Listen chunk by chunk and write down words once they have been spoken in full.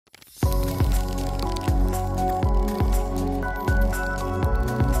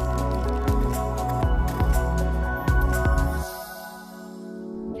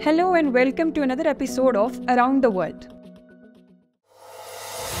Hello and welcome to another episode of Around the World.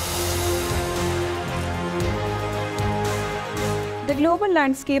 The global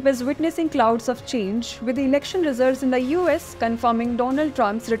landscape is witnessing clouds of change, with the election results in the US confirming Donald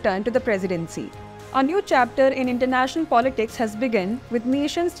Trump's return to the presidency. A new chapter in international politics has begun, with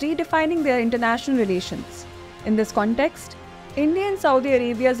nations redefining their international relations. In this context, India and Saudi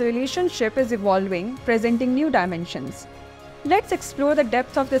Arabia's relationship is evolving, presenting new dimensions. Let's explore the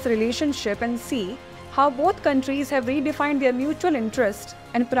depth of this relationship and see how both countries have redefined their mutual interests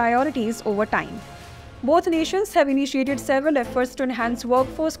and priorities over time. Both nations have initiated several efforts to enhance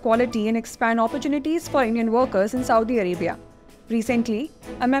workforce quality and expand opportunities for Indian workers in Saudi Arabia. Recently,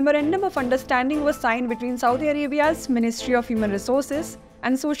 a memorandum of understanding was signed between Saudi Arabia's Ministry of Human Resources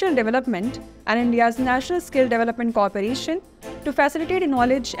and Social Development and India's National Skill Development Corporation to facilitate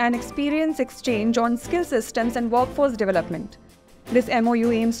knowledge and experience exchange on skill systems and workforce development. This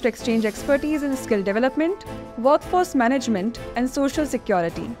MOU aims to exchange expertise in skill development, workforce management, and social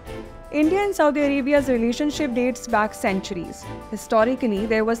security. India and Saudi Arabia's relationship dates back centuries. Historically,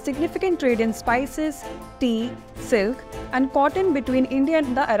 there was significant trade in spices, tea, silk, and cotton between India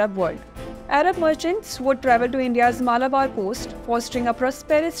and the Arab world. Arab merchants would travel to India's Malabar coast, fostering a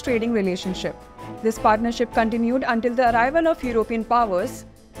prosperous trading relationship. This partnership continued until the arrival of European powers,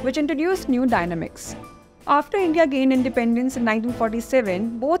 which introduced new dynamics. After India gained independence in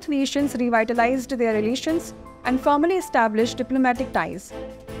 1947, both nations revitalized their relations and formally established diplomatic ties.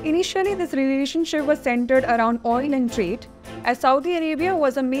 Initially, this relationship was centered around oil and trade, as Saudi Arabia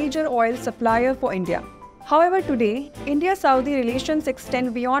was a major oil supplier for India. However, today, India-Saudi relations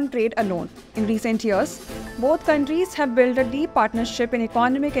extend beyond trade alone. In recent years, both countries have built a deep partnership in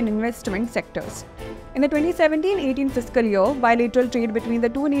economic and investment sectors. In the 2017-18 fiscal year, bilateral trade between the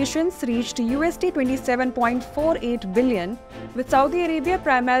two nations reached $27.48 billion, with Saudi Arabia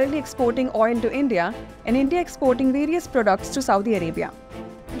primarily exporting oil to India and India exporting various products to Saudi Arabia.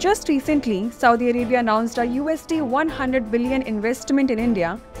 Just recently, Saudi Arabia announced a $100 billion investment in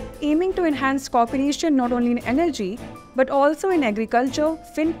India, aiming to enhance cooperation not only in energy, but also in agriculture,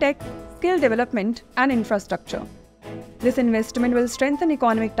 fintech, skill development, and infrastructure. This investment will strengthen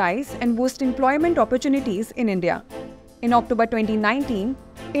economic ties and boost employment opportunities in India. In October 2019,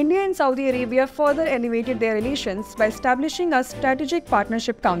 India and Saudi Arabia further elevated their relations by establishing a Strategic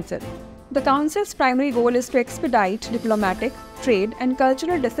Partnership Council. The Council's primary goal is to expedite diplomatic, trade, and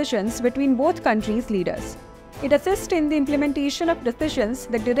cultural decisions between both countries' leaders. It assists in the implementation of decisions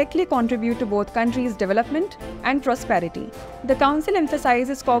that directly contribute to both countries' development and prosperity. The Council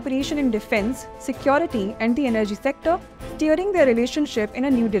emphasizes cooperation in defense, security, and the energy sector, steering their relationship in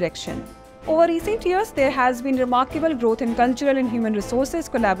a new direction. Over recent years, there has been remarkable growth in cultural and human resources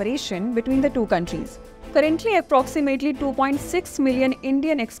collaboration between the two countries. Currently, approximately 2.6 million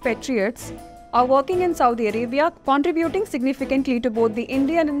Indian expatriates are working in Saudi Arabia, contributing significantly to both the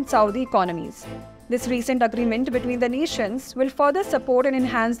Indian and Saudi economies. This recent agreement between the nations will further support and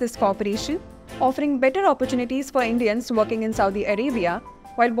enhance this cooperation, offering better opportunities for Indians working in Saudi Arabia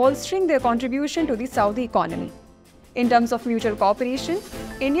while bolstering their contribution to the Saudi economy. In terms of mutual cooperation,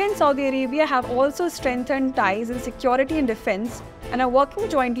 India and Saudi Arabia have also strengthened ties in security and defense and are working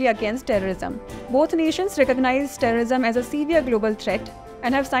jointly against terrorism. Both nations recognize terrorism as a severe global threat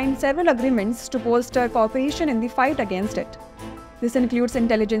and have signed several agreements to bolster cooperation in the fight against it. This includes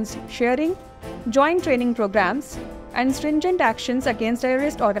intelligence sharing, joint training programs, and stringent actions against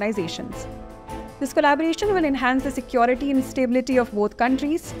terrorist organizations. This collaboration will enhance the security and stability of both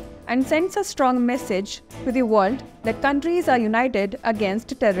countries and sends a strong message to the world that countries are united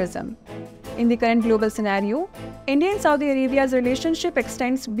against terrorism. In the current global scenario, India and Saudi Arabia's relationship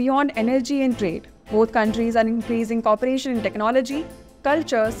extends beyond energy and trade. Both countries are increasing cooperation in technology,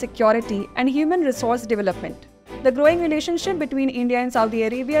 culture, security, and human resource development. The growing relationship between India and Saudi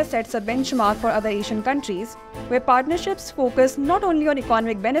Arabia sets a benchmark for other Asian countries, where partnerships focus not only on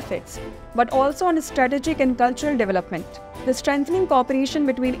economic benefits, but also on strategic and cultural development. The strengthening cooperation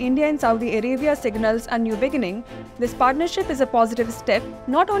between India and Saudi Arabia signals a new beginning. This partnership is a positive step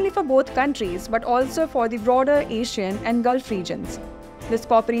not only for both countries, but also for the broader Asian and Gulf regions. This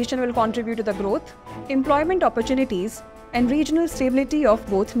cooperation will contribute to the growth, employment opportunities, and regional stability of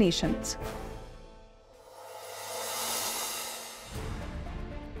both nations.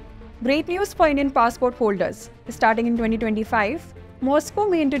 Great news for Indian passport holders. Starting in 2025, Moscow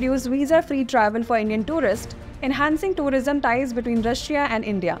may introduce visa-free travel for Indian tourists, enhancing tourism ties between Russia and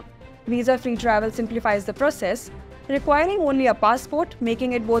India. Visa-free travel simplifies the process, requiring only a passport,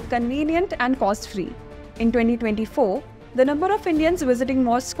 making it both convenient and cost-free. In 2024, the number of Indians visiting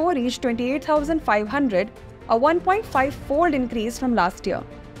Moscow reached 28,500, a 1.5-fold increase from last year.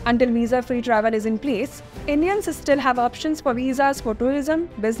 Until visa-free travel is in place, Indians still have options for visas for tourism,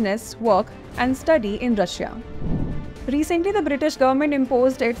 business, work, and study in Russia. Recently, the British government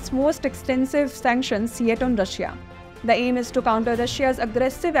imposed its most extensive sanctions yet on Russia. The aim is to counter Russia's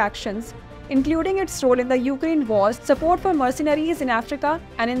aggressive actions, including its role in the Ukraine war, support for mercenaries in Africa,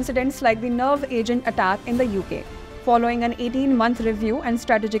 and incidents like the nerve agent attack in the UK. Following an 18-month review and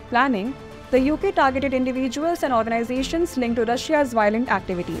strategic planning, the UK targeted individuals and organizations linked to Russia's violent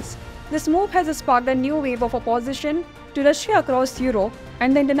activities. This move has sparked a new wave of opposition to Russia across Europe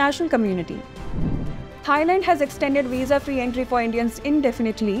and the international community. Thailand has extended visa-free entry for Indians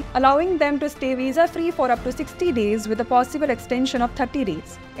indefinitely, allowing them to stay visa-free for up to 60 days with a possible extension of 30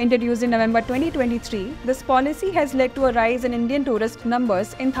 days. Introduced in November 2023, this policy has led to a rise in Indian tourist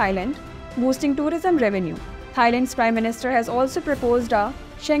numbers in Thailand, boosting tourism revenue. Thailand's Prime Minister has also proposed a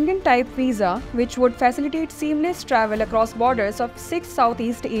Schengen-type visa, which would facilitate seamless travel across borders of 6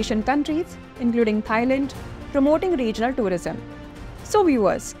 Southeast Asian countries, including Thailand, promoting regional tourism. So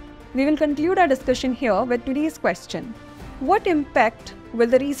viewers, we will conclude our discussion here with today's question. What impact will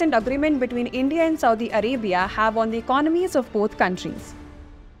the recent agreement between India and Saudi Arabia have on the economies of both countries?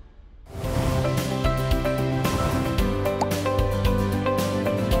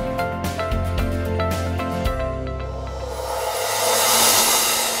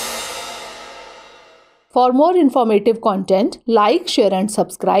 For more informative content, like, share and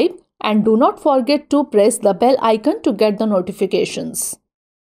subscribe, and do not forget to press the bell icon to get the notifications.